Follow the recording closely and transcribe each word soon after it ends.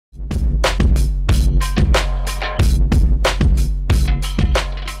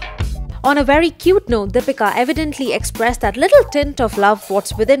On a very cute note, Deepika evidently expressed that little tint of love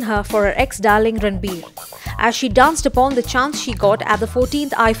what's within her for her ex-darling Ranbir, as she danced upon the chance she got at the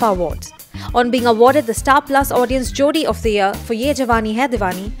 14th IIFA Awards. On being awarded the Star Plus Audience Jodi of the Year for Yeh Jawani Hai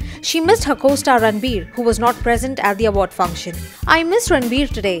Diwani, she missed her co-star Ranbir, who was not present at the award function. "I miss Ranbir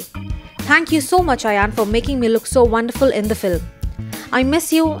today. Thank you so much, Ayan, for making me look so wonderful in the film. I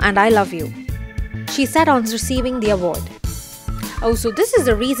miss you and I love you," she said on receiving the award. Oh, so this is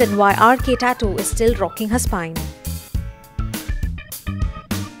the reason why RK Tattoo is still rocking her spine.